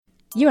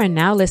You are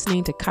now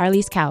listening to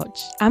Carly's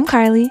Couch. I'm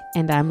Carly.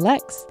 And I'm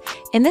Lex.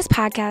 In this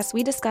podcast,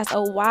 we discuss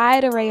a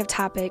wide array of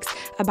topics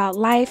about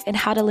life and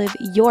how to live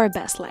your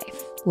best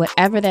life.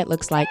 Whatever that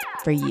looks like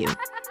for you.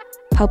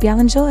 Hope y'all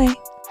enjoy.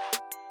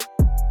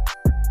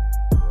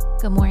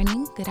 Good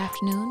morning, good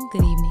afternoon,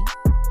 good evening.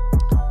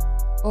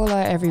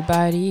 Hola,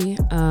 everybody.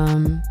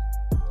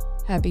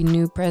 Happy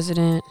new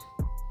president.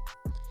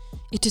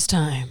 It is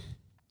time.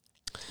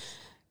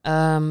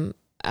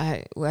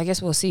 I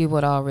guess we'll see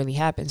what all really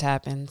happens.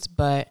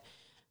 But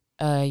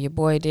your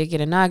boy did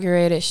get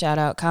inaugurated. Shout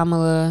out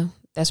Kamala.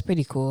 That's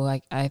pretty cool.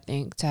 I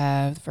think to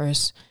have the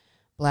first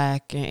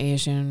Black and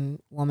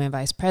Asian woman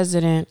vice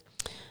president.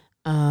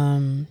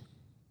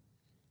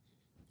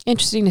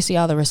 Interesting to see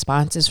all the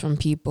responses from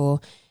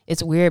people.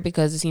 It's weird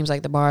because it seems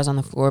like the bar is on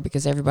the floor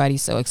because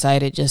everybody's so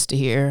excited just to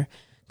hear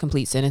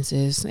complete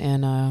sentences,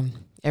 and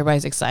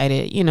everybody's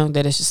excited,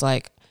 that it's just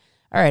like,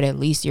 all right, at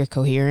least you're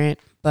coherent.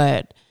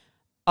 But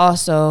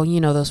also,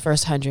 those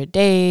first 100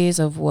 days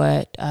of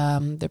what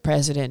the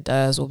president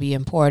does will be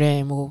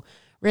important and will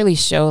really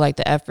show like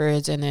the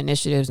efforts and the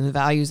initiatives and the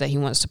values that he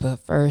wants to put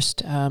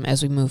first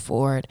as we move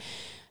forward.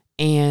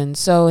 And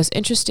so it's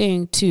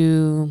interesting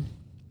to,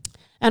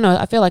 I don't know,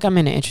 I feel like I'm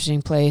in an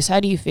interesting place. How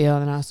do you feel?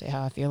 And I'll say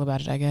how I feel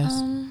about it, I guess.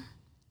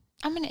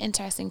 I'm in an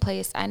interesting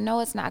place. I know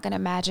it's not going to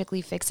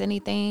magically fix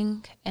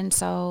anything. And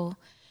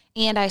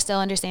I still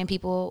understand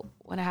people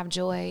want to have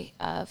joy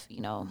of,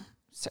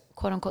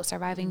 quote unquote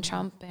surviving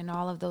Trump and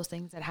all of those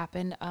things that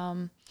happened.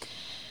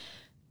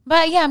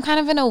 But yeah, I'm kind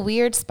of in a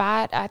weird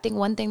spot. I think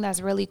one thing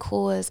that's really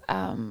cool is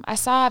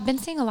I've been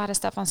seeing a lot of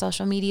stuff on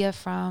social media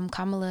from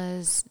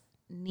Kamala's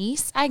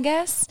niece, I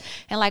guess,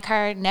 and like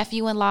her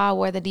nephew-in-law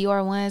wore the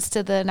Dior ones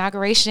to the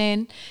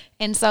inauguration.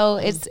 And so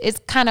it's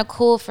kind of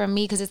cool for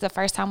me because it's the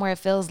first time where it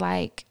feels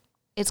like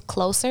it's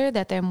closer,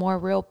 that they're more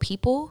real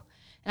people.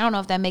 And I don't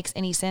know if that makes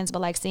any sense, but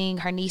like seeing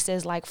her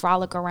nieces like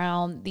frolic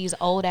around these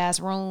old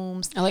ass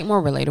rooms. I like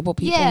more relatable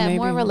people. Yeah, maybe.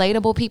 More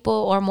relatable people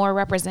or more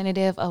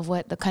representative of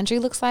what the country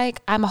looks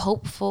like. I'm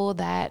hopeful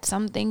that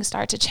some things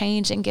start to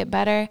change and get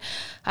better.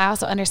 I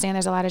also understand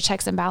there's a lot of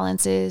checks and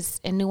balances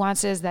and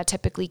nuances that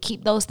typically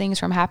keep those things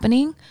from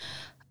happening.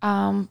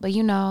 But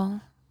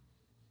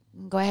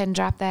go ahead and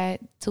drop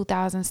that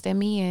 2,000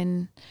 STEMI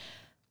and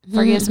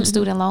forgive some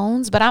student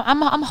loans. But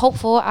I'm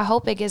hopeful. I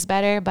hope it gets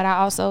better, but I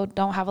also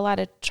don't have a lot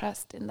of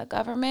trust in the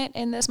government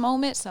in this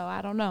moment, so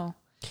I don't know.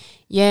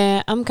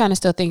 Yeah, I'm kind of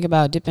still thinking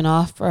about dipping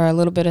off for a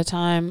little bit of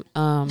time.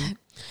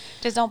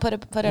 Just don't put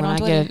it on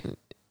Twitter.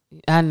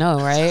 I know,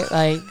 right?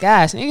 Like,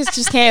 gosh, niggas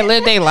just can't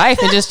live their life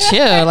and just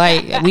chill.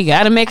 Like, we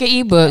got to make an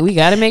ebook. We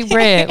got to make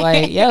bread.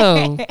 Like,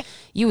 yo,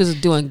 you was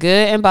doing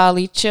good in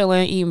Bali,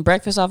 chilling, eating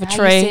breakfast off a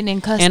tray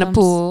in a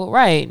pool.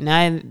 Right.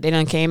 Now they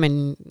done came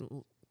and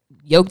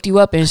yoked you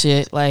up and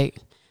shit, like,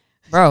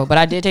 bro. But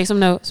I did take some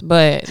notes,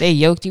 but they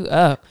yoked you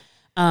up.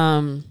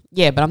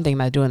 Yeah, but I'm thinking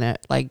about doing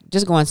that, like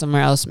just going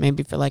somewhere else,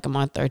 maybe for like a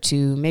month or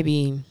two,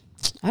 maybe.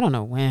 I don't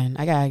know when.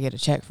 I gotta get a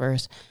check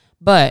first.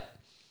 But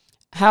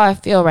how I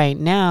feel right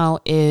now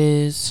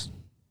is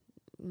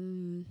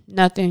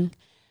nothing.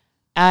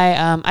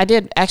 I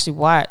did actually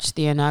watch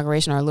the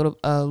inauguration, or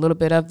a little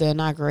bit of the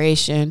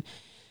inauguration.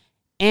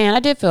 And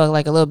I did feel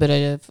like a little bit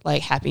of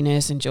like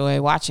happiness and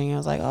joy watching. I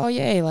was like, oh,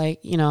 yay.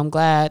 Like, I'm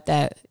glad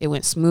that it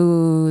went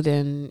smooth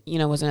and,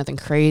 wasn't nothing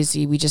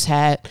crazy. We just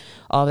had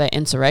all that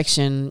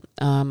insurrection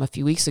a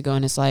few weeks ago.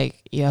 And it's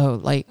like,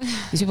 like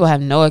these people have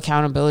no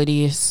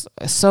accountability. It's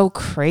so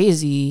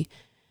crazy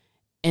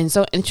and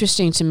so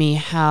interesting to me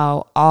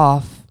how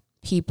off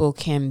people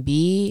can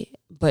be,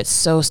 but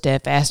so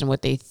steadfast in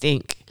what they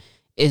think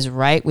is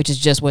right, which is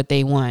just what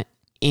they want.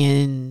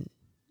 And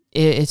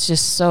it's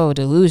just so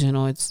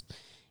delusional. It's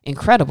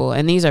incredible.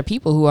 And these are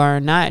people who are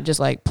not just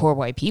like poor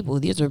white people.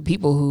 These are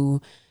people who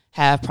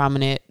have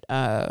prominent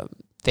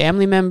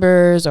family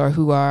members or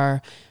who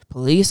are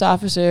police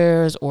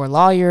officers or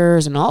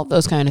lawyers and all of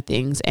those kind of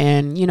things.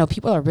 And,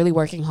 people are really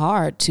working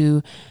hard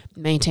to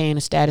maintain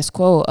a status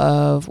quo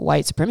of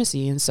white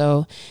supremacy. And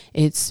so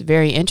it's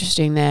very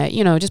interesting that,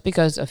 just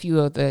because a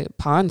few of the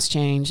pawns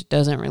change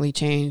doesn't really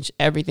change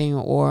everything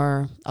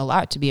or a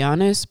lot, to be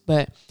honest.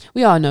 But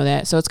we all know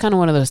that. So it's kind of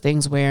one of those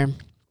things where,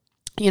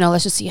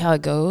 let's just see how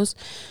it goes.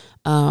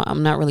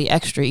 I'm not really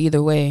extra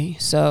either way.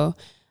 So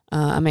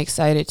I'm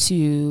excited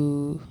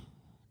to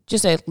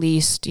just at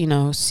least,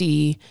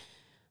 see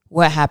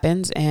what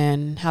happens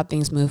and how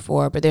things move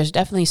forward. But there's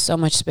definitely so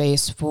much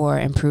space for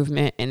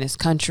improvement in this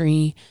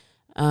country,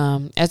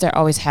 as there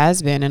always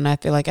has been. And I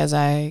feel like as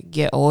I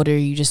get older,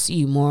 you just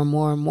see more and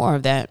more and more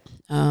of that.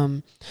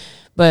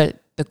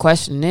 But the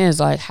question is,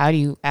 like, how do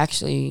you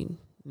actually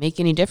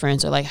make any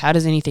difference, or like how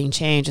does anything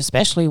change,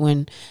 especially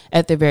when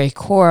at the very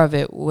core of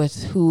it,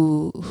 with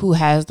who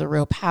has the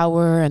real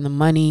power and the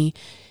money,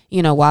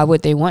 why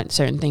would they want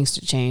certain things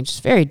to change? It's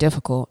very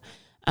difficult.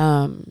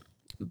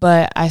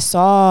 But I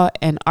saw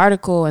an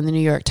article in the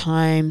New York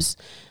Times.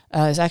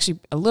 It's actually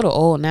a little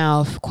old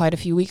now, quite a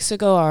few weeks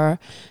ago, or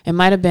it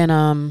might have been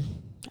I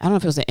don't know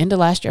if it was the end of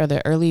last year or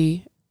the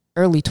early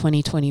early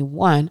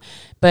 2021.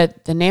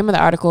 But the name of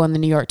the article in the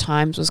New York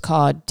Times was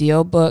called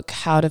Deal Book,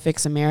 How to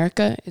Fix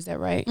America. Is that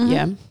right? Mm-hmm.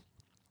 Yeah.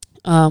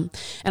 And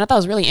I thought it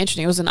was really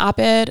interesting. It was an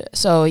op-ed.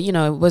 So,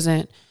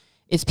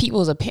 it's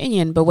people's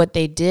opinion, but what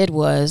they did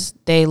was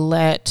they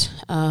let,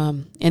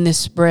 in this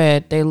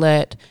spread, they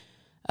let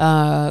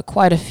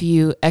quite a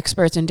few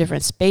experts in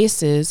different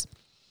spaces,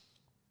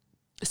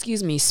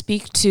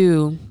 speak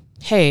to,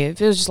 hey, if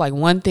it was just like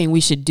one thing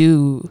we should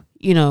do,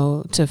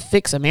 to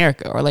fix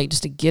America, or like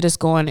just to get us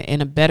going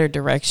in a better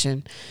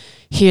direction,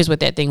 here's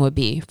what that thing would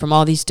be, from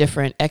all these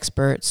different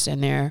experts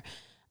and their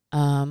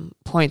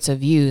points of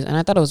views. And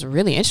I thought it was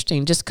really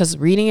interesting just because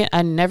reading it,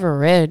 I never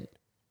read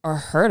or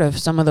heard of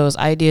some of those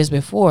ideas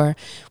before,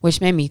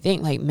 which made me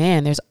think like,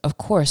 man, there's of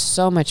course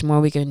so much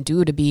more we can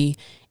do to be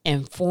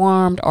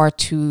informed or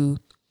to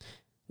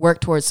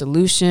work towards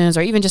solutions,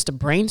 or even just to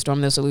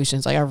brainstorm those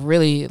solutions. Like I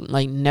really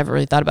never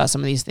really thought about some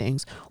of these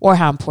things or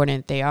how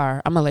important they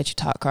are. I'm gonna let you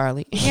talk,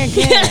 Carly. You're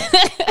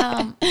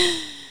good.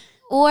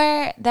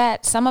 Or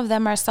that some of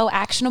them are so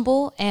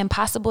actionable and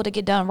possible to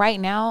get done right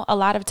now. A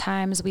lot of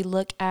times we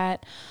look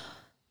at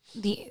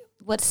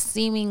what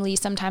seemingly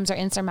sometimes are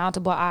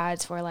insurmountable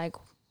odds for like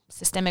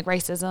systemic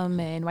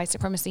racism and white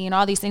supremacy and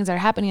all these things that are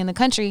happening in the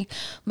country.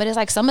 But it's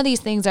like some of these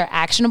things are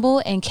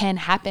actionable and can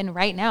happen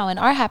right now and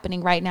are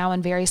happening right now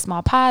in very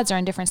small pods or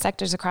in different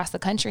sectors across the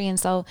country. And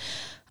so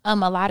a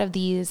lot of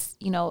these,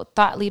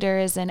 thought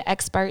leaders and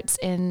experts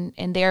in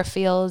their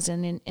fields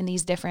and in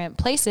these different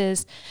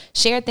places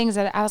shared things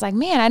that I was like,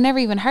 man, I never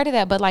even heard of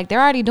that, but like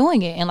they're already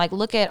doing it. And like,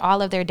 look at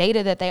all of their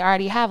data that they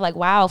already have. Like,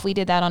 wow, if we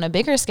did that on a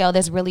bigger scale,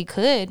 this really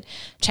could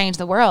change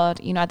the world,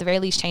 at the very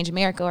least change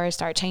America, or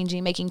start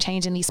making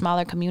change in these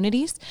smaller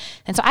communities.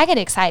 And so I get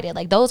excited.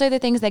 Like those are the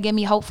things that get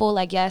me hopeful.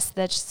 Like, yes,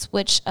 the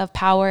switch of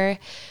power,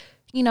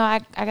 I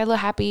got a little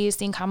happy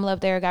seeing Kamala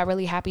up there, got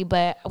really happy.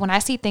 But when I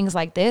see things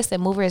like this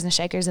and movers and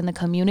shakers in the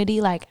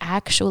community, like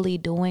actually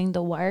doing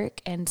the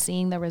work and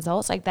seeing the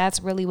results, like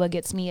that's really what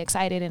gets me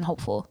excited and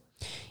hopeful.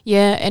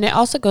 Yeah. And it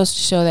also goes to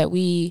show that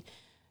we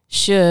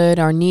should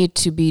or need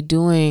to be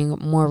doing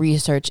more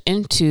research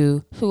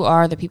into who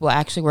are the people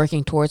actually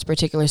working towards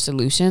particular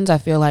solutions. I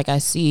feel like I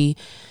see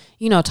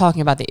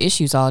talking about the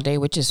issues all day,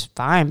 which is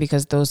fine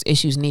because those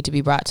issues need to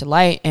be brought to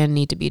light and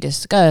need to be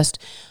discussed.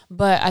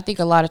 But I think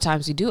a lot of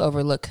times we do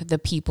overlook the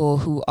people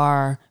who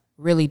are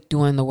really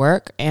doing the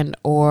work and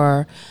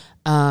or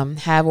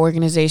have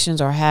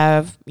organizations or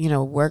have,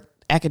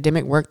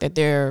 academic work that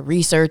they're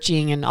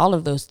researching and all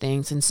of those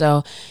things. And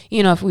so,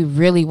 if we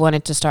really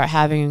wanted to start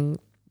having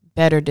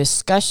better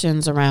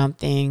discussions around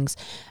things,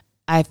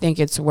 I think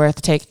it's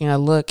worth taking a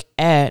look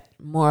at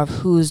more of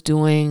who's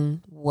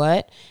doing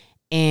what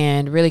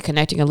and really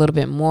connecting a little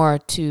bit more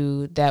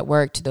to that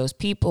work, to those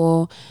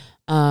people,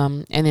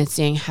 and then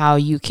seeing how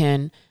you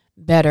can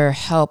better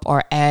help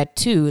or add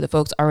to the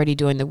folks already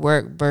doing the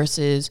work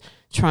versus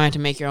trying to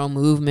make your own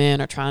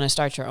movement or trying to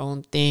start your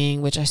own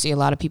thing, which I see a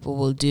lot of people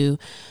will do,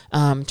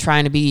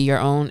 trying to be your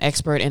own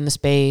expert in the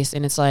space.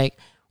 And it's like,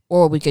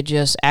 or we could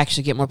just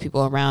actually get more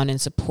people around and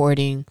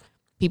supporting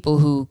people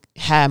who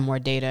have more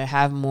data,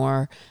 have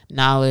more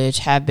knowledge,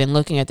 have been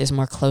looking at this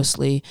more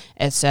closely,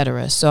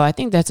 etc. So I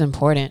think that's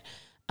important.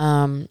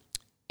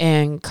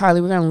 And Carly,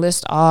 we're going to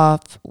list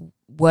off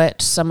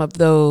what some of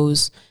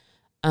those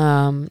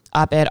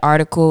op-ed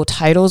article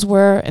titles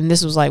were. And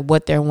this was like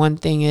what their one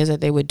thing is that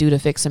they would do to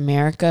fix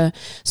America.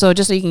 So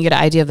just so you can get an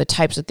idea of the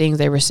types of things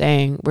they were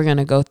saying, we're going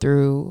to go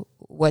through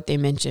what they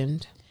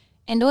mentioned.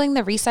 And doing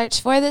the research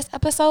for this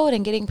episode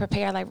and getting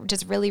prepared, like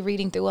just really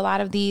reading through a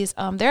lot of these.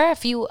 There are a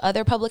few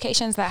other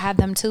publications that have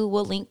them too.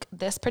 We'll link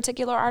this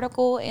particular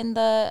article in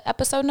the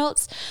episode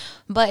notes.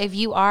 But if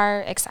you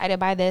are excited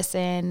by this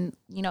and,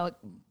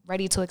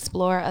 ready to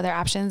explore other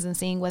options and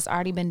seeing what's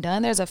already been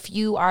done, there's a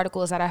few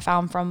articles that I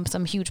found from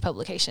some huge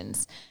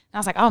publications. And I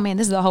was like, oh man,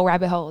 this is a whole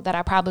rabbit hole that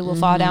I probably will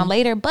fall down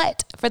later.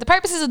 But for the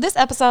purposes of this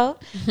episode,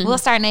 we'll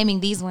start naming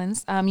these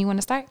ones. You want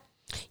to start?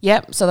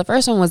 Yep. So the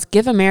first one was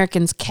Give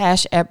Americans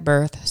Cash at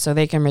Birth so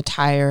they can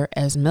retire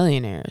as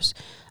millionaires.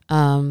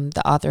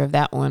 The author of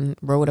that one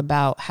wrote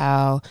about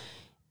how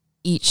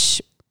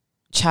each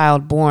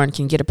child born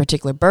can get a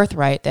particular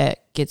birthright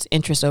that gets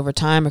interest over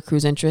time,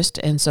 accrues interest,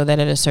 and so that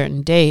at a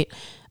certain date,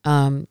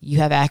 you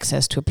have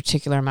access to a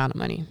particular amount of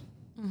money.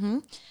 Mm-hmm.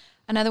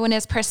 Another one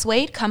is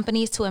Persuade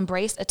Companies to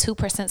Embrace a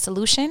 2%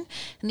 Solution.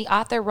 And the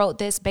author wrote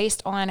this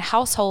based on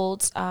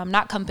households,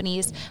 not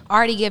companies,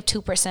 already give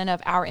 2%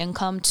 of our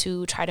income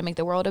to try to make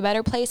the world a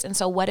better place. And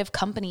so what if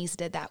companies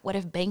did that? What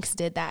if banks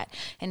did that?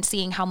 And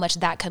seeing how much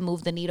that could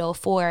move the needle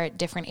for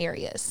different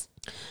areas.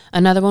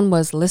 Another one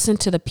was Listen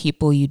to the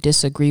people you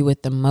disagree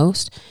with the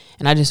most.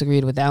 And I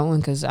disagreed with that one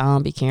because I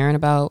don't be caring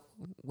about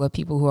what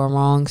people who are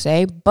wrong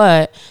say.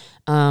 But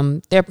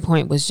their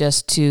point was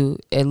just to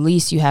at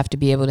least you have to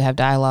be able to have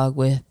dialogue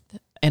with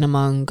and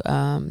among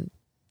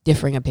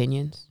differing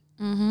opinions.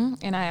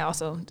 And I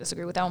also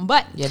disagree with that one.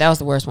 But yeah, that was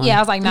the worst one. yeah, I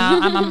was like, nah,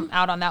 I'm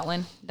out on that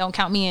one. Don't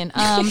count me in.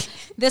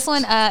 This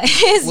one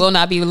is will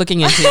not be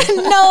looking into.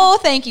 No,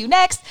 thank you.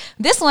 Next,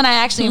 this one I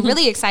actually am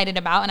really excited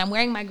about, and I'm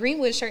wearing my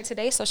Greenwood shirt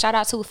today. So shout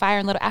out to Fire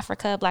in Little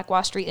Africa, Black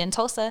Wall Street in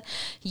Tulsa.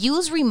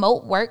 Use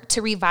remote work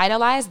to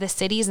revitalize the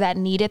cities that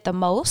need it the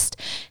most.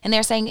 And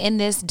they're saying in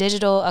this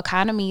digital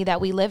economy that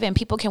we live in,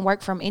 people can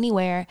work from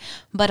anywhere,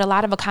 but a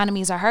lot of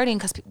economies are hurting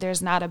because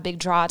there's not a big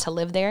draw to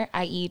live there,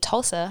 i.e.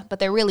 Tulsa, but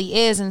there really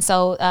is. And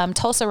so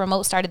Tulsa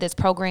Remote started this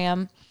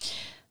program,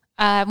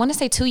 I want to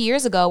say 2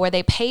 years ago, where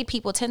they paid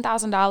people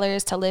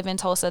 $10,000 to live in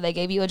Tulsa. They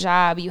gave you a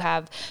job. You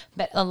have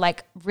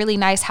like really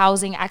nice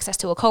housing, access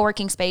to a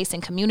co-working space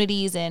and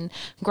communities and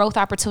growth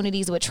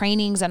opportunities with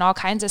trainings and all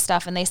kinds of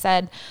stuff. And they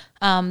said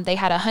they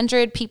had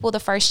 100 people the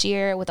first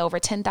year with over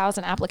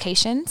 10,000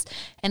 applications.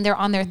 And they're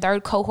on their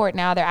third cohort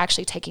now. They're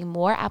actually taking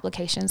more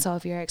applications. So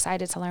if you're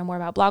excited to learn more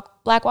about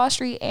Black Wall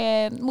Street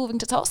and moving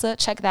to Tulsa,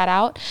 check that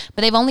out.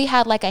 But they've only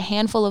had like a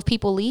handful of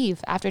people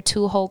leave after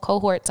 2 whole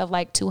cohorts of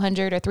like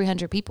 200 or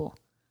 300 people.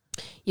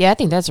 Yeah, I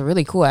think that's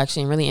really cool,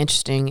 actually, and really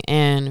interesting.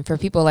 And for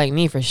people like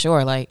me, for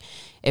sure, like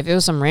if it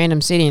was some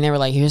random city and they were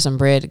like, here's some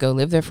bread to go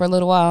live there for a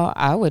little while,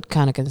 I would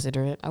kind of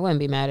consider it. I wouldn't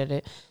be mad at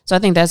it. So I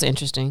think that's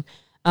interesting.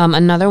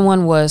 Another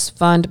one was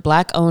fund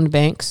Black-owned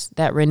banks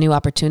that renew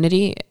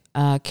opportunity.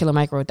 Killer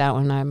Mike wrote that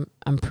one.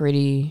 I'm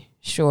pretty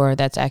sure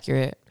that's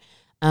accurate.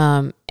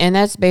 And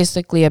that's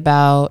basically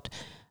about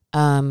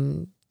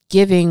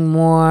giving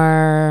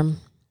more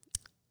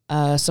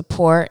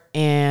support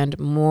and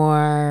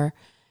more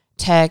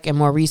tech and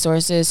more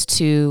resources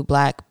to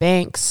Black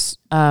banks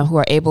who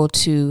are able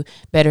to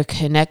better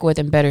connect with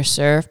and better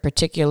serve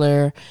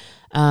particular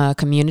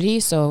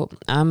communities. So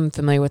I'm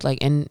familiar with like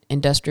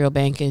Industrial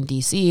Bank in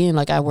DC, and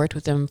like I worked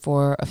with them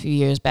for a few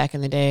years back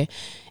in the day.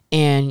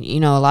 And,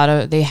 you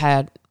know, they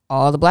had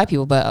all the Black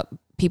people, but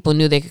people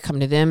knew they could come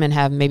to them and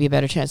have maybe a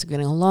better chance of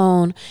getting a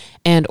loan,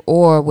 and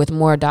or with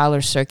more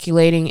dollars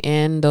circulating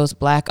in those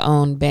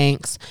Black-owned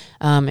banks,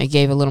 it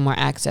gave a little more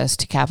access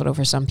to capital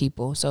for some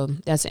people. So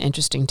that's an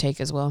interesting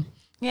take as well.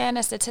 Yeah, and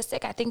a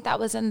statistic, I think that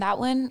was in that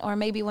one, or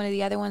maybe one of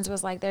the other ones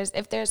was like I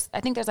think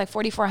there's like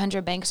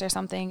 4,400 banks or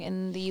something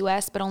in the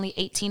U.S., but only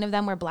 18 of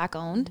them were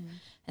Black-owned.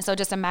 And so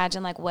just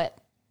imagine like what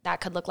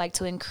that could look like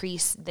to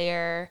increase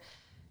their,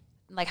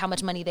 like how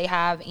much money they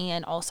have,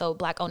 and also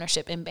Black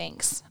ownership in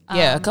banks.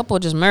 Yeah, a couple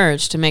just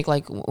merged to make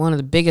like one of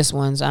the biggest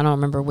ones. I don't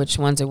remember which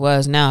ones it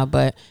was now,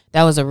 but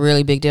that was a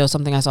really big deal.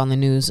 Something I saw in the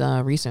news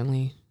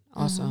recently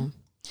also.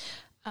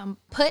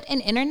 Put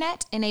an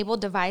internet-enabled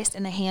device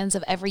in the hands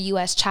of every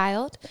U.S.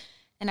 child.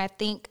 And I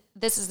think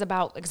this is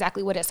about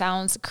exactly what it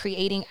sounds,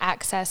 creating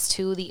access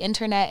to the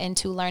internet and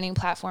to learning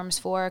platforms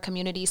for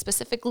communities,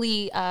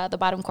 specifically the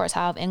bottom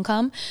quartile of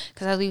income.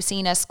 Because as we've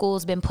seen, as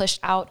schools been pushed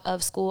out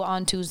of school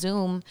onto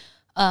Zoom,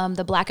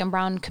 the Black and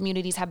brown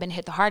communities have been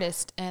hit the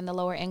hardest, and the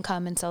lower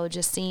income. And so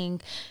just seeing,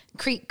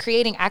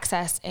 creating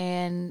access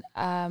and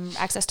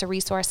access to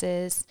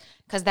resources,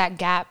 because that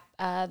gap,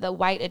 the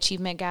white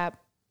achievement gap,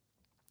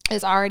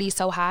 is already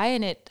so high.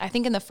 And I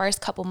think in the first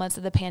couple months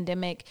of the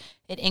pandemic,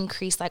 it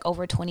increased like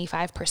over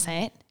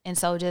 25%. And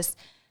so just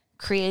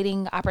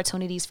creating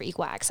opportunities for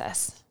equal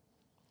access.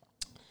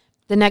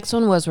 The next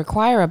one was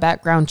require a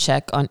background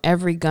check on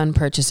every gun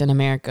purchase in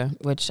America,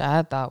 which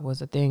I thought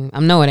was a thing. I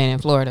know it ain't in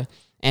Florida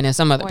and in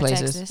some other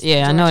places. Texas,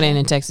 yeah, Georgia. I know it ain't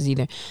in Texas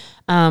either.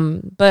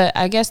 But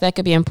I guess that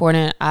could be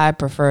important. I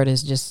prefer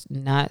to just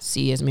not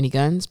see as many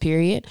guns,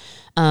 period.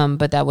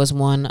 But that was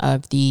one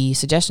of the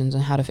suggestions on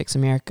how to fix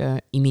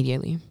America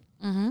immediately.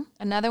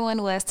 Another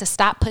one was to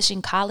stop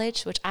pushing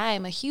college, which I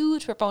am a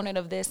huge proponent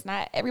of this.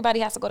 Not everybody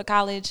has to go to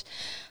college.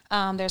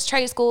 There's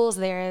trade schools,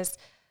 there's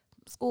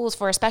schools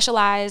for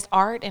specialized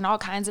art and all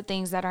kinds of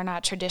things that are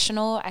not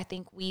traditional. I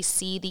think we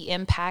see the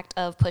impact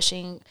of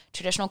pushing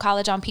traditional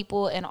college on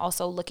people, and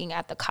also looking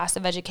at the cost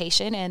of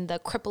education and the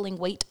crippling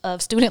weight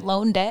of student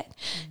loan debt.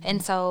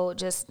 And so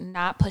just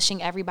not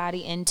pushing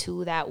everybody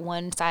into that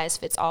one size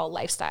fits all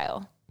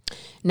lifestyle.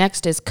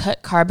 Next is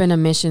cut carbon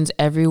emissions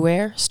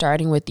everywhere,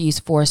 starting with these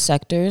 4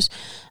 sectors.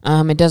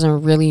 It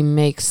doesn't really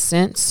make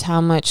sense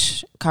how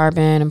much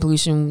carbon and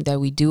pollution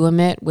that we do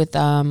emit with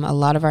a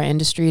lot of our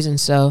industries. And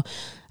so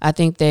I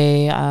think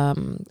they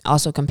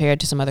also compared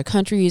to some other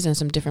countries and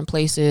some different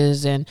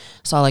places, and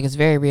saw like it's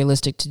very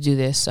realistic to do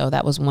this. So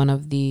that was one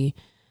of the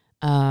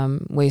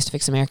ways to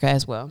fix America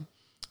as well.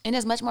 And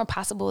it's much more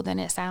possible than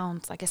it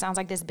sounds. Like, it sounds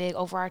like this big,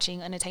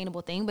 overarching,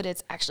 unattainable thing, but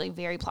it's actually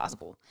very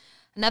plausible.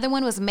 Another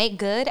one was make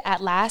good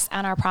at last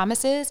on our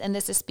promises. And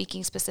this is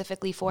speaking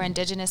specifically for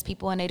Indigenous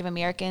people and Native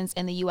Americans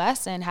in the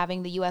U.S., and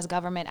having the U.S.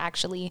 government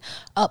actually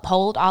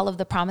uphold all of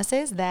the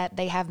promises that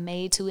they have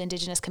made to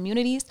Indigenous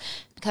communities,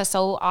 because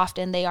so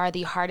often they are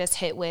the hardest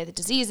hit with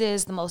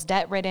diseases, the most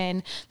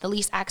debt-ridden, the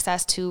least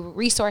access to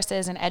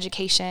resources and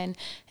education,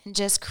 and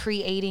just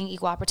creating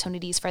equal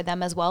opportunities for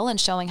them as well, and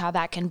showing how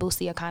that can boost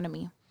the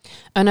economy.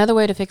 Another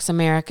way to fix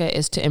America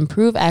is to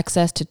improve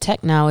access to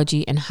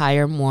technology and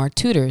hire more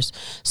tutors.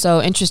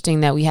 So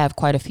interesting that we have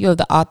quite a few of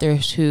the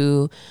authors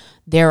who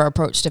their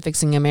approach to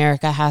fixing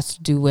America has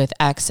to do with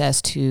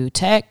access to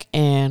tech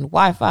and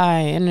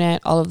Wi-Fi,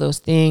 internet, all of those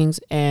things,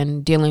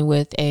 and dealing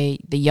with the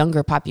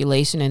younger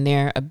population and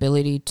their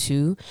ability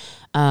to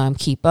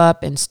keep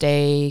up and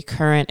stay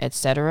current,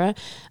 etc.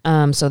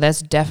 So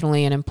that's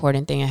definitely an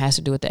important thing. It has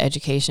to do with the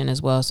education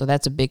as well. So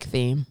that's a big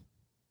theme.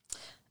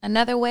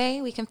 Another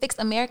way we can fix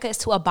America is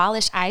to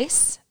abolish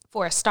ICE.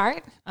 For a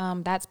start,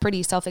 that's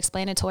pretty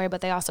self-explanatory,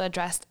 but they also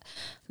addressed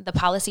the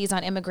policies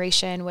on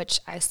immigration, which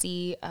I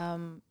see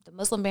the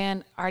Muslim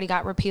ban already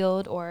got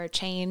repealed or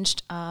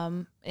changed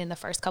in the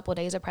first couple of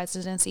days of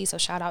presidency. So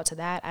shout out to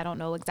that. I don't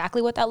know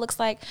exactly what that looks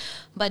like,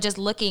 but just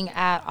looking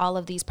at all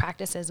of these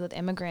practices with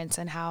immigrants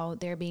and how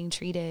they're being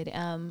treated.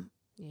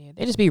 Yeah,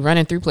 they just be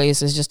running through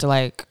places just to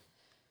like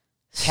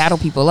cattle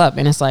people up.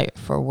 And it's like,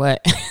 for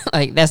what?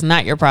 Like, that's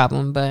not your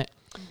problem, but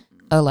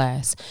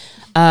alas.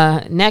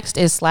 Next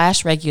is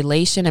slash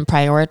regulation and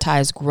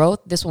prioritize growth.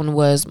 This one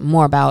was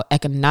more about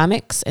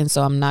economics, and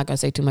so I'm not going to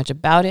say too much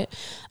about it.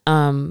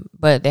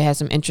 But they had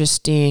some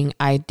interesting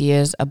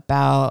ideas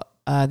about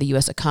the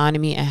U.S.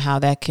 economy and how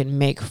that can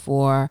make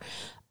for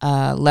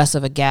less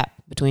of a gap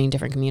between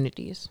different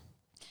communities.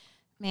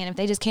 Man, if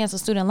they just cancel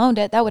student loan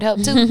debt, that would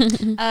help too.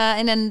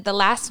 And then the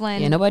last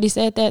one. Yeah, nobody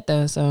said that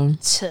though, so.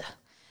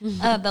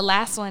 The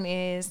last one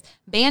is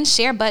ban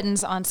share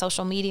buttons on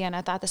social media. And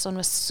I thought this one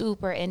was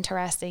super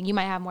interesting. You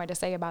might have more to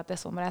say about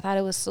this one, but I thought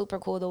it was super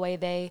cool the way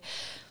they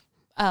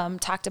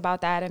talked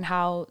about that and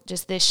how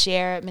just this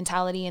share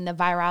mentality and the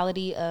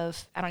virality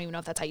of, I don't even know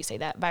if that's how you say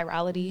that,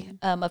 virality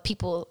of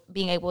people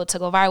being able to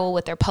go viral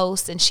with their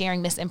posts and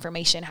sharing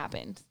misinformation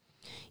happened.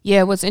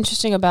 Yeah, what's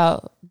interesting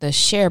about the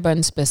share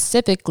button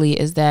specifically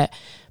is that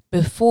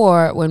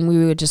before, when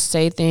we would just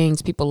say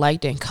things, people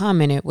liked it and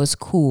commented, it was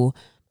cool.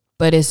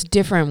 But it's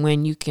different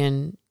when you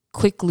can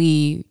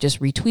quickly just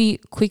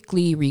retweet,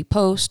 quickly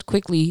repost,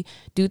 quickly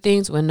do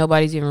things when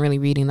nobody's even really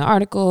reading the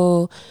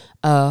article,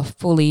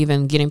 fully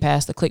even getting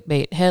past the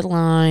clickbait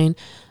headline,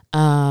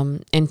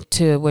 and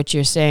to what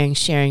you're saying,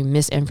 sharing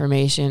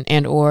misinformation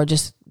and or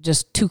just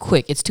too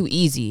quick. It's too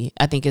easy,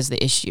 I think, is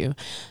the issue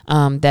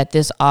that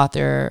this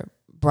author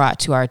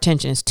brought to our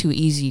attention. It's too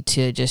easy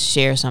to just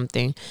share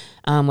something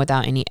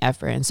without any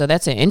effort. And so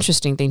that's an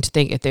interesting thing to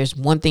think. If there's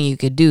one thing you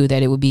could do,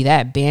 that it would be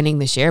that, banning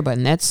the share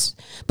button. That's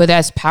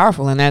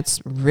powerful. And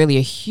that's really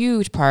a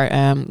huge part,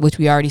 which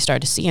we already start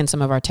to see in some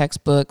of our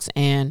textbooks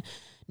and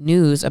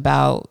news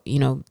about,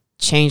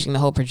 changing the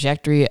whole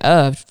trajectory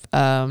of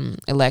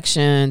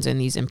elections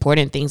and these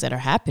important things that are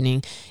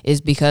happening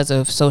is because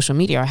of social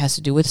media, or has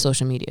to do with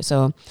social media.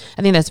 So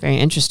I think that's very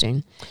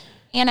interesting.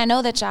 And I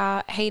know that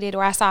y'all hated,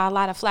 or I saw a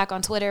lot of flack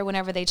on Twitter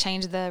whenever they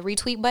changed the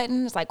retweet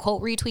button. It's like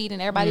quote retweet, and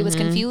everybody was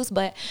confused.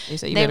 But they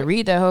said you better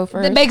read that whole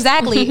first.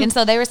 Exactly. And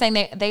so they were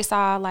saying they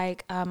saw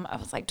like I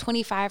was like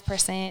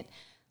 25%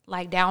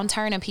 like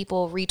downturn and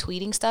people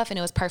retweeting stuff, and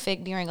it was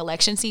perfect during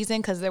election season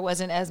because there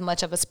wasn't as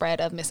much of a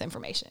spread of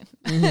misinformation.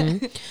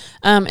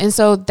 And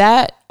so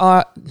that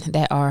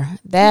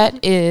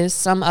is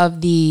some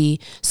of the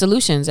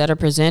solutions that are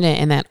presented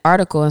in that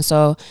article. And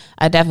so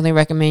I definitely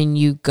recommend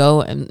you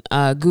go and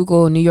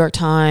Google New York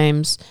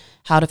Times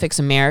How to Fix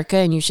America,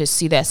 and you should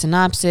see that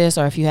synopsis,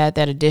 or if you had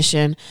that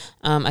edition,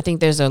 I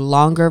think there's a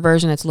longer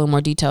version that's a little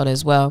more detailed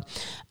as well.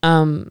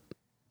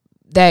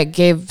 That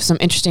gave some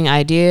interesting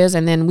ideas.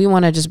 And then we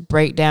want to just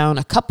break down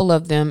a couple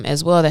of them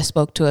as well that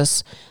spoke to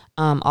us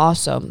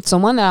also. So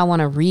one that I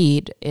want to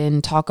read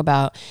and talk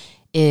about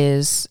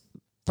is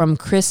from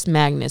Chris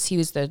Magnus. He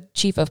was the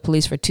chief of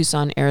police for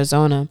Tucson,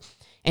 Arizona.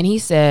 And he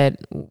said,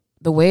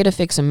 the way to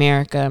fix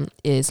America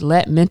is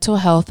let mental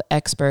health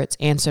experts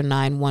answer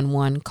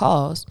 911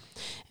 calls.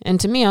 And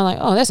to me, I'm like,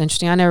 oh, that's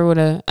interesting. I never would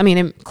have. I mean,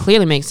 it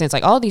clearly makes sense.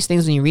 Like all these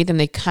things, when you read them,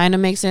 they kind of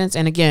make sense.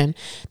 And again,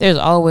 there's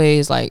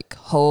always like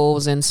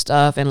holes and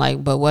stuff. And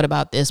like, but what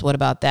about this? What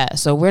about that?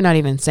 So we're not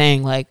even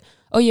saying like,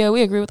 oh yeah,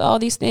 we agree with all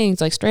these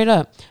things, like straight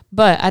up.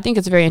 But I think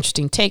it's a very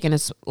interesting take. And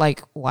it's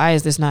like, why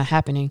is this not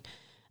happening?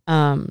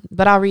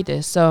 But I'll read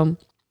this. So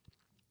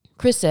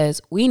Chris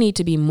says, we need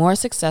to be more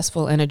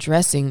successful in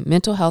addressing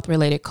mental health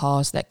related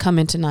calls that come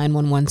into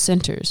 911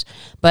 centers.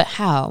 But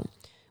how?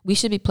 We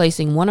should be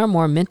placing one or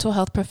more mental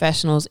health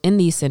professionals in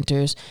these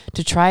centers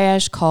to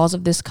triage calls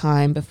of this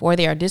kind before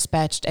they are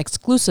dispatched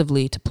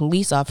exclusively to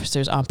police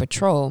officers on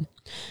patrol.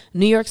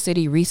 New York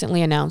City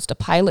recently announced a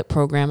pilot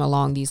program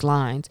along these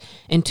lines.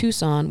 In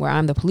Tucson, where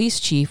I'm the police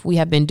chief, we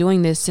have been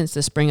doing this since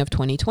the spring of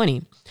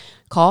 2020.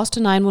 Calls to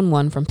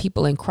 911 from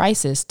people in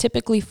crisis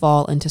typically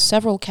fall into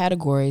several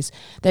categories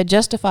that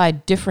justify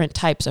different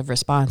types of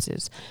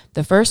responses.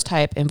 The first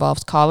type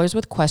involves callers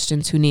with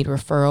questions who need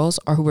referrals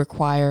or who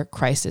require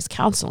crisis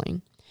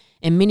counseling.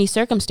 In many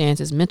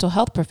circumstances, mental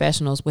health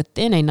professionals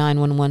within a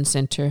 911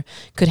 center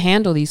could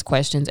handle these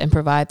questions and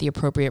provide the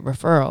appropriate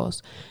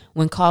referrals.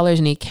 When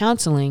callers need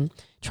counseling,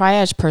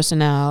 triage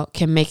personnel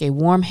can make a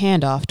warm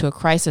handoff to a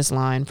crisis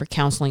line for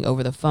counseling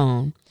over the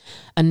phone.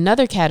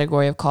 Another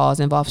category of calls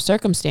involves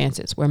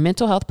circumstances where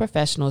mental health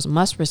professionals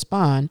must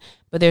respond,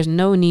 but there's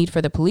no need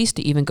for the police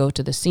to even go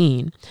to the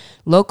scene.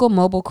 Local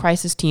mobile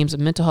crisis teams of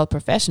mental health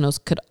professionals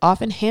could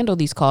often handle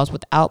these calls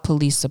without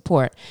police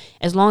support,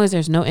 as long as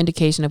there's no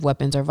indication of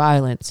weapons or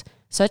violence.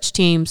 Such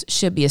teams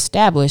should be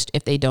established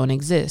if they don't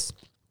exist.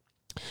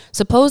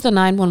 Suppose the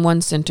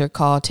 911 center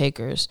call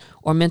takers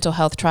or mental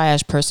health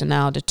triage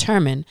personnel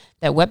determine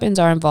that weapons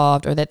are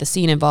involved or that the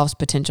scene involves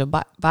potential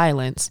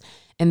violence.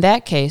 In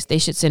that case, they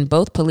should send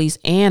both police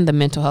and the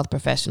mental health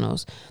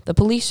professionals. The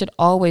police should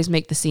always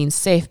make the scene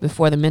safe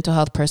before the mental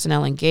health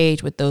personnel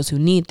engage with those who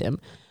need them.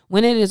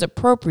 When it is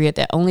appropriate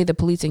that only the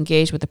police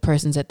engage with the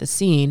persons at the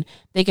scene,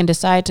 they can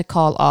decide to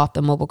call off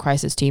the mobile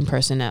crisis team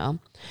personnel.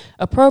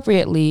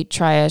 Appropriately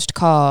triaged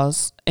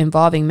calls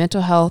involving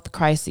mental health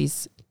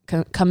crises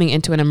coming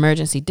into an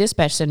emergency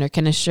dispatch center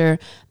can assure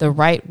the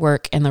right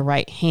work in the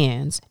right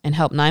hands and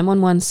help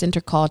 911 center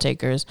call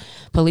takers,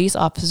 police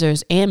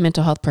officers, and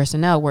mental health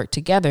personnel work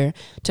together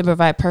to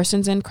provide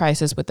persons in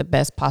crisis with the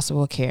best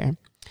possible care.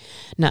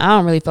 Now, I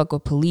don't really fuck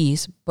with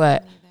police,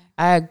 but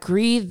I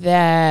agree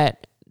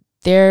that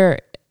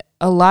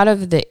a lot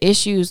of the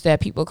issues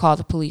that people call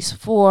the police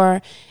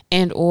for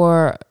and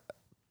or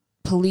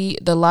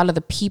a lot of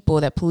the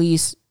people that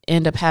police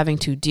end up having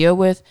to deal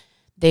with,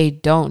 they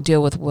don't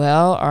deal with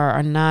well or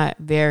are not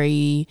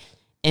very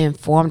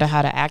informed on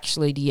how to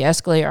actually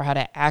de-escalate or how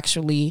to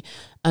actually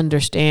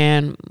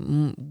understand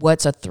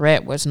what's a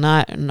threat, what's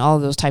not, and all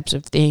of those types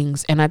of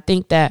things. And I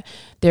think that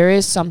there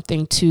is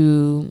something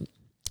to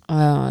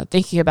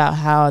thinking about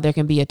how there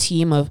can be a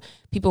team of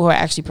people who are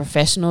actually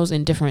professionals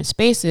in different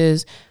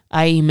spaces,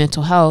 i.e.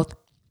 mental health.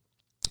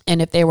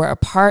 And if they were a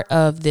part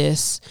of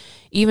this,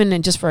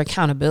 even just for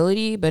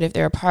accountability, but if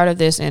they're a part of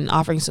this and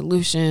offering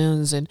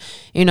solutions, and,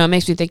 it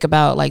makes me think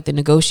about like the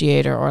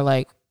negotiator, or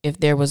like if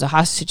there was a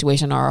hostage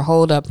situation or a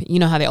holdup, you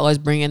know how they always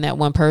bring in that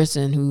one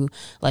person who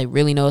like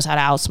really knows how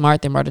to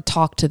outsmart them or to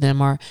talk to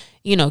them or,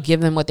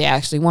 give them what they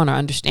actually want or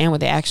understand what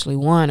they actually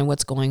want and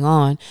what's going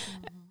on.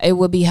 It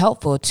would be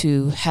helpful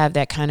to have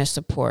that kind of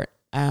support.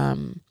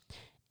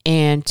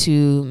 And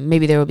to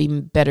maybe there will be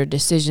better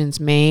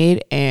decisions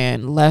made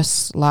and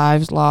less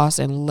lives lost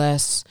and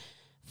less,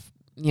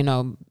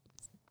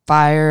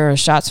 fire or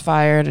shots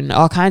fired and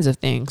all kinds of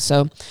things.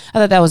 So I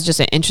thought that was just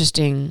an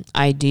interesting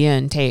idea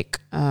and take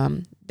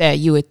that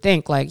you would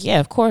think like, yeah,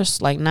 of course,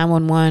 like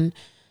 911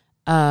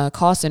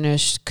 call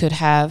centers could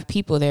have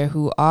people there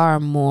who are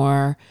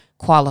more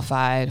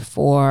qualified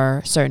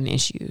for certain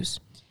issues.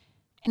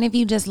 And if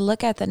you just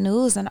look at the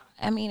news,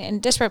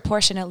 and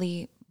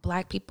disproportionately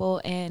Black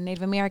people and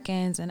Native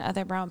Americans and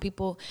other brown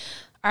people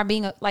are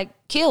being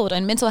killed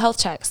in mental health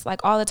checks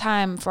all the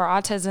time for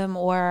autism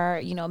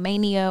or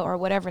mania or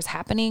whatever's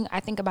happening. I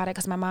think about it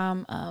because my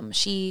mom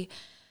she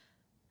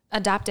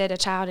adopted a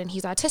child and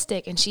he's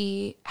autistic, and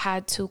she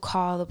had to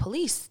call the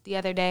police the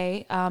other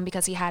day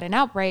because he had an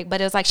outbreak,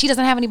 but it was she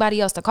doesn't have anybody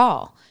else to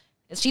call.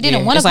 She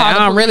didn't want to call. I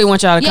don't really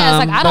want y'all to come.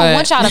 Yeah, it's I don't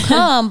want y'all to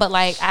come, but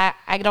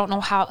I don't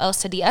know how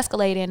else to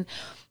de-escalate. And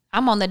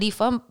I'm on the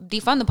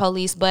defund the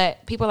police,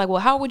 but people are like, well,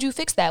 how would you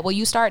fix that? Well,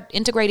 you start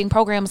integrating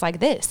programs like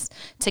this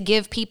to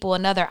give people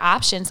another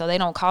option so they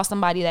don't call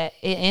somebody that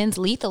it ends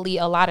lethally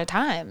a lot of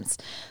times.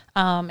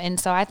 And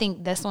so I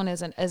think this one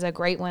is a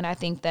great one. I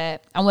think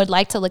that I would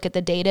like to look at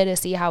the data to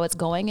see how it's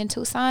going in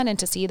Tucson and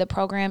to see the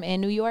program in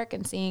New York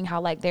and seeing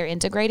how they're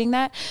integrating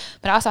that.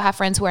 But I also have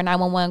friends who are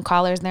 911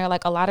 callers, and they're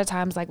a lot of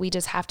times we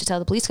just have to tell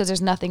the police because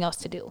there's nothing else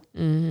to do.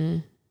 Mm-hmm.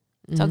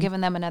 Mm-hmm. So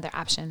giving them another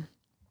option.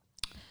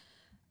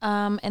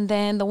 And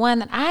then the one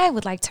that I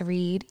would like to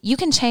read, you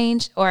can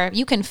change or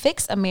you can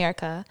fix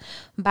America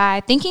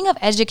by thinking of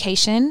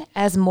education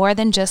as more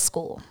than just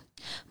school,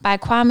 by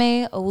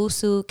Kwame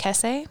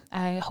Owusu-Kese.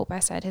 I hope I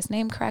said his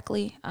name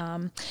correctly.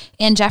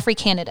 And Jeffrey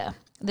Canada,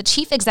 the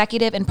chief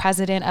executive and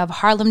president of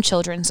Harlem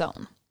Children's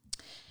Zone.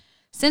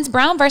 Since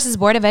Brown versus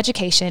Board of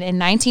Education in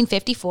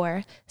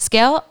 1954,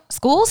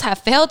 schools have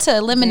failed to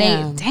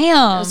eliminate.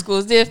 Damn.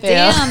 Schools did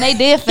fail. Damn, they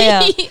did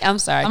fail. I'm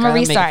sorry. I'm going to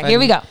restart. Here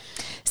we go.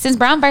 Since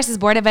Brown versus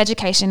Board of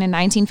Education in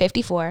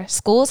 1954,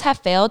 schools have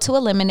failed to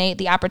eliminate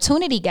the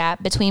opportunity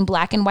gap between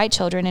Black and white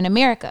children in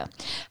America.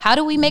 How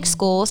do we make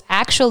schools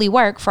actually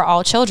work for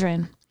all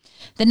children?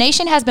 The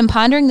nation has been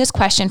pondering this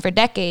question for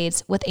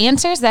decades, with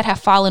answers that have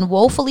fallen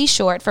woefully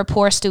short for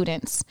poor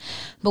students.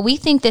 But we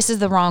think this is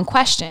the wrong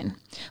question.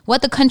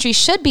 What the country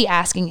should be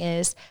asking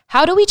is,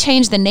 how do we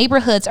change the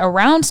neighborhoods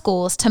around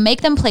schools to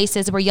make them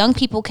places where young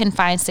people can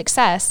find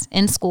success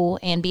in school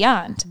and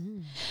beyond?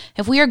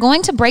 If we are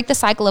going to break the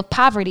cycle of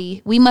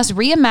poverty, we must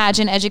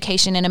reimagine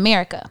education in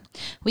America.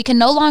 We can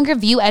no longer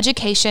view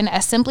education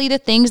as simply the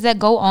things that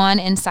go on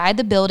inside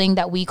the building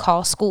that we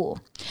call school.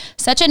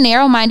 Such a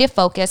narrow-minded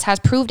focus has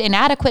proved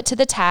inadequate to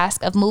the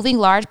task of moving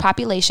large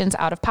populations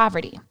out of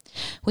poverty.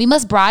 We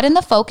must broaden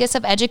the focus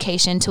of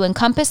education to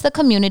encompass the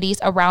communities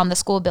around the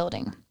school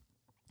building.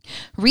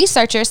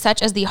 Researchers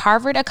such as the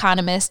Harvard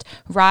economist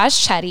Raj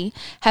Chetty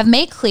have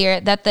made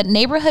clear that the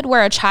neighborhood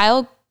where a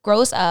child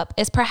grows up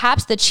is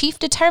perhaps the chief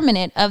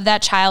determinant of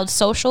that child's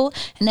social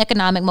and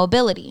economic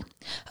mobility.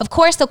 Of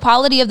course, the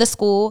quality of the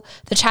school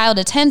the child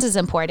attends is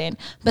important,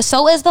 but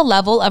so is the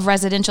level of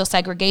residential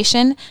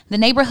segregation, the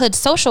neighborhood's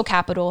social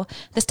capital,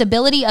 the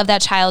stability of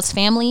that child's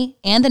family,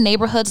 and the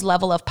neighborhood's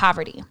level of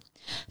poverty.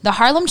 The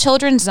Harlem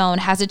Children's Zone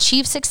has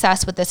achieved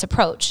success with this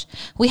approach.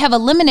 We have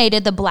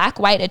eliminated the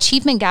black-white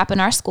achievement gap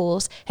in our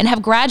schools and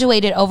have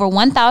graduated over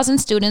 1,000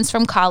 students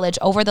from college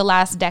over the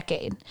last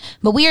decade.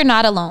 But we are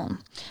not alone.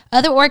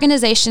 Other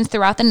organizations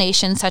throughout the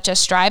nation, such as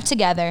Strive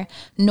Together,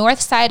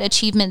 Northside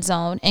Achievement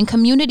Zone, and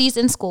communities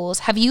and schools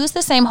have used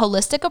the same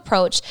holistic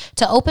approach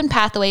to open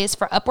pathways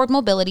for upward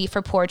mobility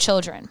for poor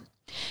children.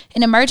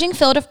 An emerging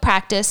field of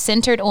practice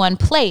centered on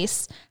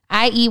place,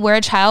 i.e. where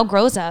a child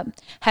grows up,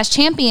 has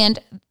championed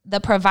the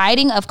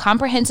providing of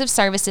comprehensive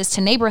services to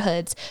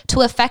neighborhoods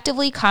to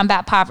effectively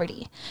combat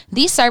poverty.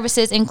 These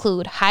services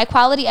include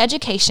high-quality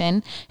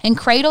education and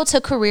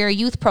cradle-to-career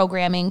youth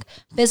programming,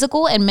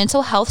 physical and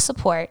mental health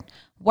support,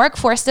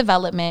 workforce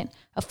development,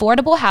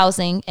 affordable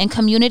housing, and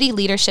community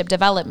leadership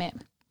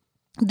development.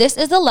 This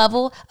is the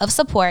level of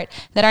support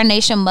that our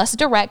nation must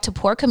direct to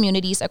poor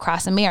communities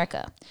across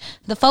America.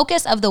 The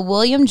focus of the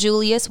William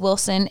Julius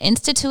Wilson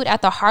Institute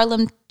at the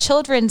Harlem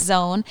Children's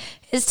Zone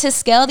is to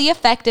scale the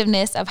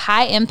effectiveness of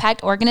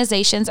high-impact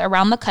organizations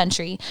around the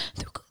country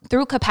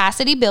through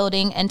capacity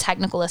building and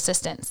technical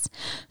assistance.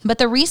 But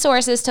the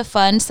resources to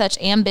fund such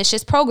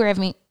ambitious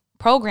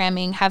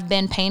programming have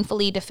been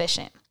painfully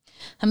deficient.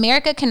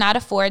 America cannot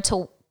afford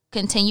to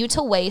continue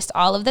to waste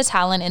all of the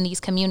talent in these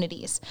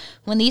communities.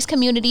 When these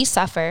communities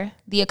suffer,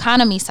 the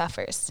economy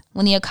suffers.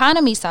 When the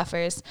economy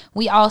suffers,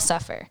 we all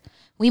suffer.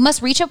 We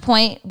must reach a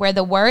point where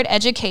the word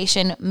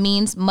education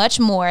means much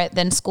more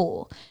than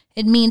school.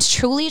 It means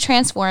truly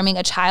transforming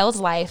a child's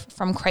life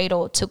from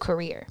cradle to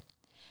career.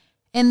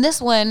 And this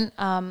one,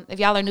 if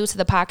y'all are new to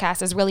the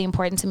podcast, is really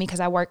important to me because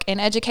I work in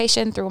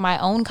education through my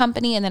own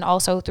company and then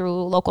also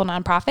through local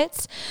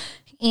nonprofits.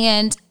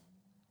 And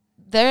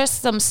there's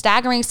some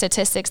staggering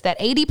statistics that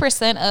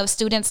 80% of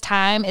students'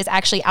 time is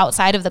actually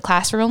outside of the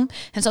classroom.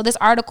 And so this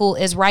article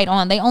is right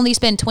on. They only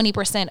spend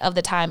 20% of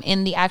the time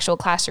in the actual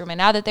classroom. And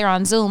now that they're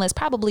on Zoom, it's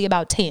probably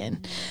about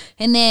 10.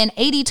 And then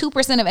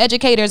 82% of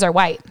educators are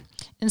white.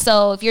 And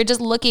so if you're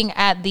just looking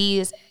at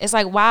these, it's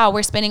like, wow,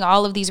 we're spending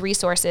all of these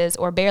resources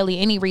or barely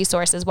any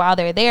resources while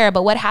they're there.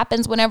 But what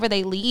happens whenever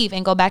they leave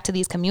and go back to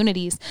these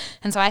communities?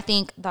 And so I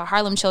think the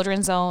Harlem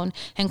Children's Zone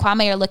and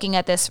Kwame are looking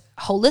at this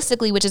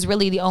holistically, which is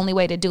really the only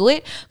way to do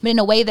it, but in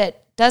a way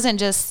that doesn't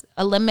just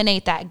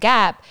eliminate that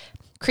gap,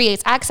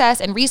 creates access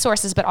and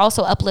resources, but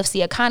also uplifts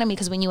the economy,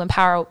 because when you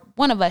empower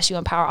one of us, you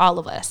empower all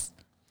of us.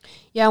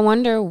 Yeah, I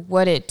wonder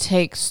what it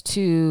takes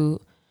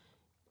to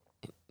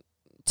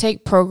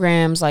take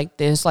programs like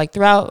this, like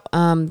throughout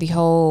the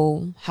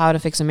whole How to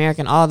Fix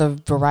America and all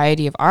the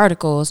variety of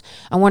articles.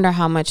 I wonder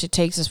how much it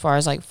takes as far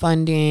as like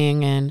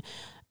funding and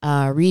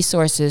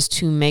resources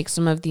to make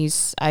some of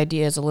these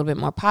ideas a little bit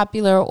more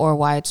popular or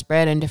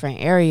widespread in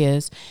different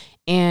areas,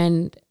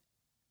 and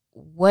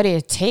what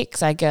it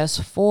takes, I guess,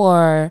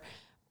 for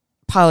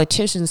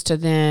politicians to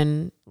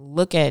then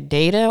look at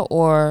data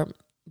or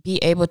be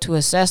able to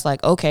assess,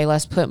 like, okay,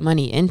 let's put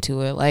money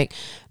into it. Like,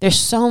 there's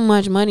so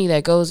much money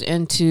that goes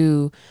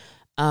into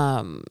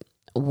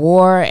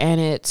war and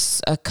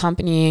its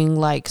accompanying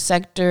like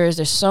sectors.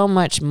 There's so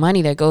much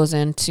money that goes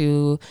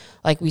into,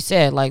 like we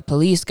said, like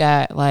police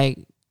got like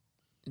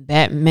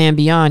Batman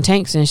Beyond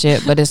tanks and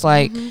shit, but it's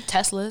like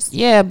Teslas.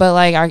 Yeah, but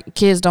like our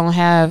kids don't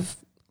have,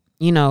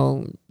 you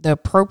know, the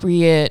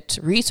appropriate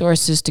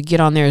resources to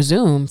get on their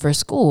Zoom for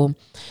school.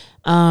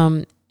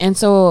 And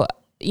so,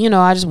 you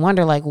know, I just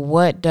wonder, like,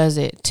 what does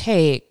it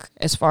take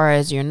as far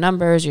as your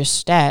numbers, your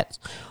stats,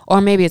 or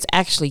maybe it's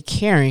actually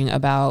caring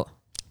about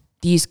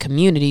these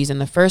communities in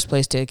the first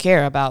place, to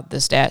care about the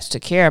stats, to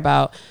care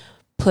about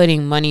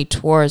putting money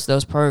towards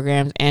those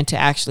programs and to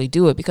actually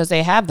do it, because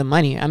they have the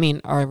money. I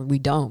mean, or we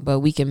don't, but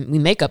we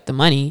make up the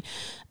money.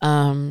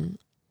 And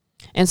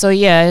so,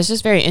 yeah, it's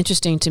just very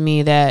interesting to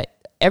me that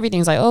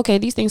everything's like, okay,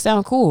 these things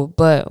sound cool,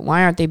 but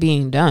why aren't they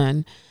being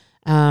done?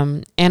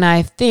 And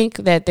I think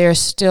that there's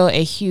still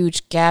a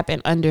huge gap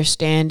in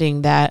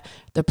understanding that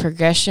the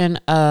progression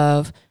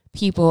of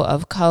people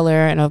of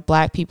color and of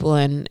Black people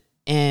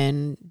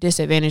and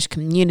disadvantaged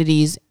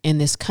communities in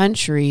this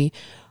country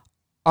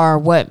are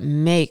what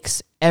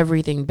makes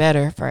everything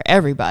better for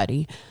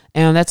everybody.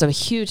 And that's a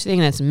huge thing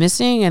that's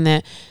missing,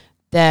 and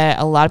that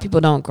a lot of people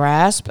don't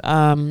grasp,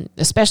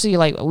 especially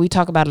like we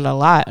talk about it a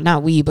lot,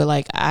 not we, but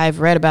like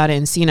I've read about it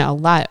and seen it a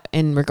lot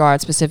in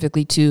regard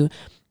specifically to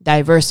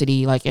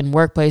diversity, like in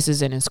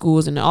workplaces and in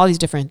schools and all these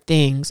different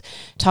things.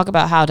 Talk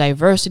about how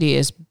diversity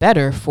is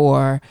better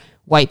for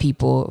white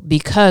people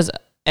because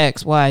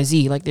X, Y,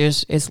 Z. Like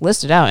it's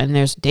listed out and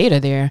there's data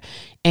there,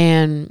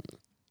 and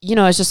you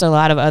know, it's just a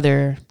lot of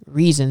other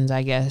reasons,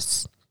 I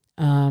guess,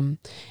 and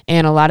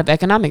a lot of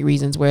economic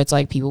reasons where it's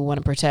like people want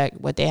to protect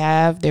what they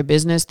have, their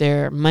business,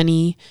 their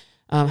money,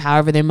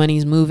 however their money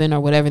is moving or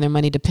whatever their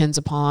money depends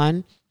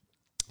upon.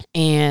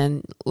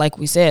 And like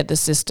we said, the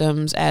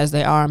systems as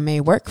they are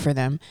may work for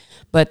them,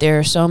 but there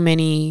are so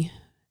many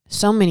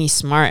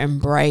smart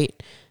and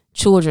bright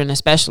children,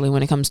 especially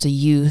when it comes to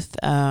youth,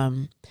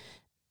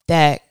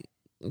 that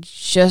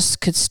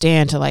just could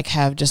stand to like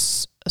have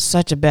just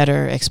such a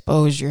better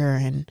exposure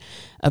and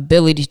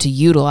ability to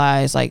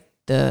utilize like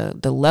the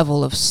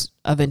level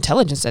of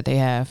intelligence that they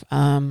have.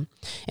 And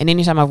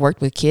anytime I've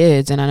worked with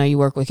kids, and I know you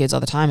work with kids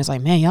all the time, it's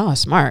like, man, y'all are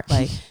smart.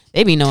 Like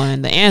they be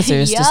knowing the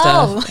answers to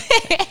stuff,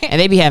 and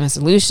they be having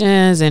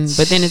solutions.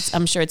 But then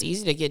I'm sure it's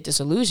easy to get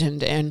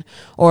disillusioned,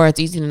 or it's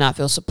easy to not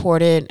feel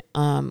supported,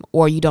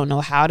 or you don't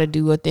know how to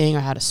do a thing or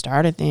how to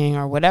start a thing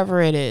or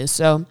whatever it is.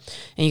 So, and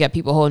you got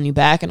people holding you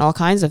back and all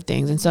kinds of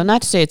things. And so,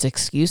 not to say it's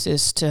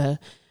excuses to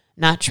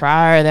not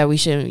try, or that we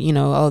should,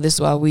 this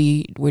is why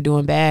we're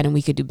doing bad and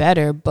we could do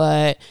better.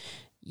 But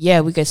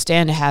yeah, we could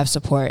stand to have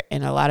support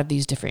in a lot of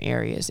these different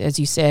areas. As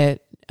you said,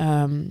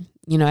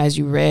 as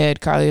you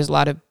read, Carly, there's a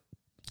lot of,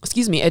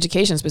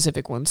 education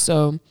specific ones.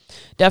 So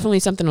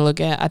definitely something to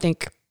look at. I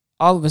think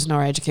all of us know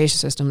our education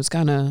system is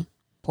kind of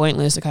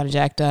pointless and kind of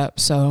jacked up.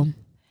 So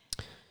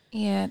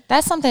yeah,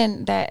 that's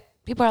something that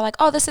people are like,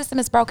 oh, the system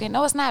is broken.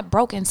 No, it's not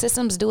broken.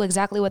 Systems do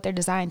exactly what they're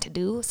designed to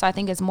do. So I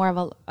think it's more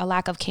of a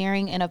lack of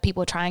caring and of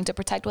people trying to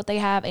protect what they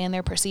have and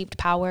their perceived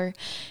power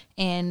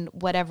and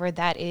whatever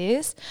that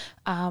is.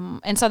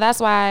 And so that's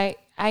why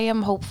I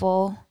am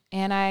hopeful,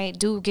 and I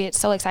do get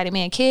so excited.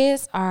 Man,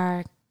 kids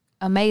are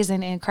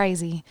amazing and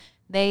crazy.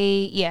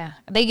 They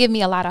give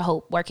me a lot of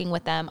hope working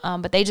with them,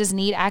 but they just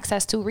need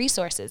access to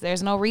resources.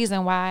 There's no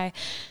reason why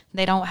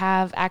they don't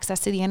have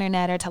access to the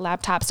internet or to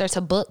laptops or to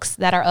books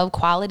that are of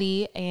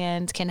quality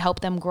and can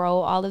help them grow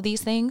all of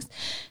these things.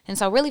 And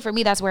so really for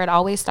me, that's where it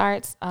always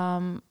starts.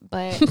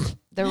 But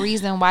the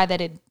reason why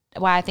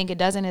I think it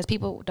doesn't is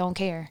people don't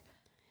care.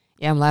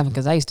 Yeah, I'm laughing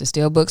because I used to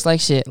steal books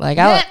like shit. Like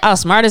I was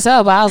smart as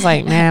hell, but I was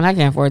like, man, I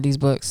can't afford these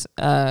books.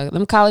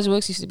 Them college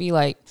books used to be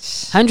like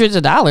hundreds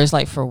of dollars.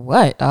 Like for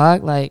what,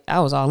 dog? Like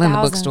I was all in the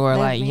bookstore,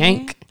 like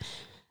yank.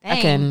 Dang.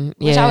 I couldn't.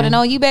 Wish I would have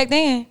known you back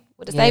then.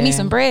 Would have saved me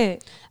some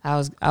bread. I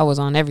was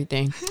on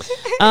everything.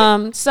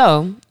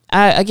 So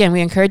again,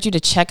 we encourage you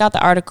to check out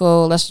the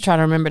article. Let's try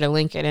to remember to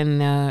link it in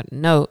the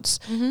notes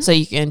so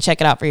you can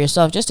check it out for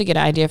yourself, just to get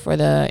an idea for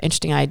the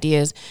interesting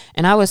ideas.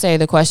 And I would say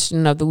the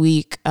question of the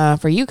week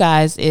for you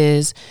guys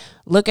is,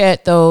 look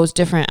at those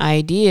different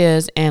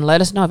ideas and let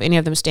us know if any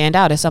of them stand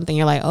out as something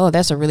you're like, oh,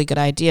 that's a really good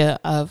idea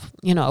of,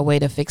 a way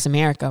to fix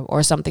America,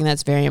 or something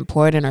that's very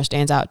important or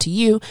stands out to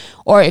you.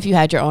 Or if you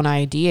had your own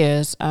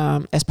ideas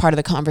as part of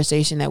the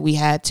conversation that we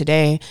had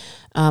today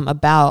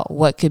about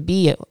what could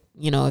be,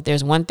 if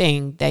there's one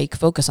thing that you could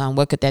focus on,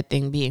 what could that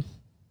thing be?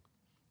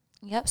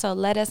 Yep. So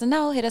let us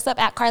know. Hit us up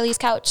at Carly's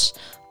Couch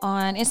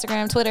on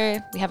Instagram,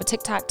 Twitter. We have a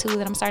TikTok too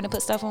that I'm starting to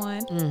put stuff on.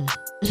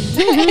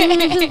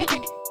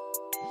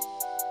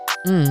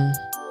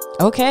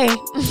 Okay.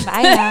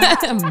 Bye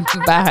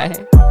now.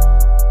 Bye.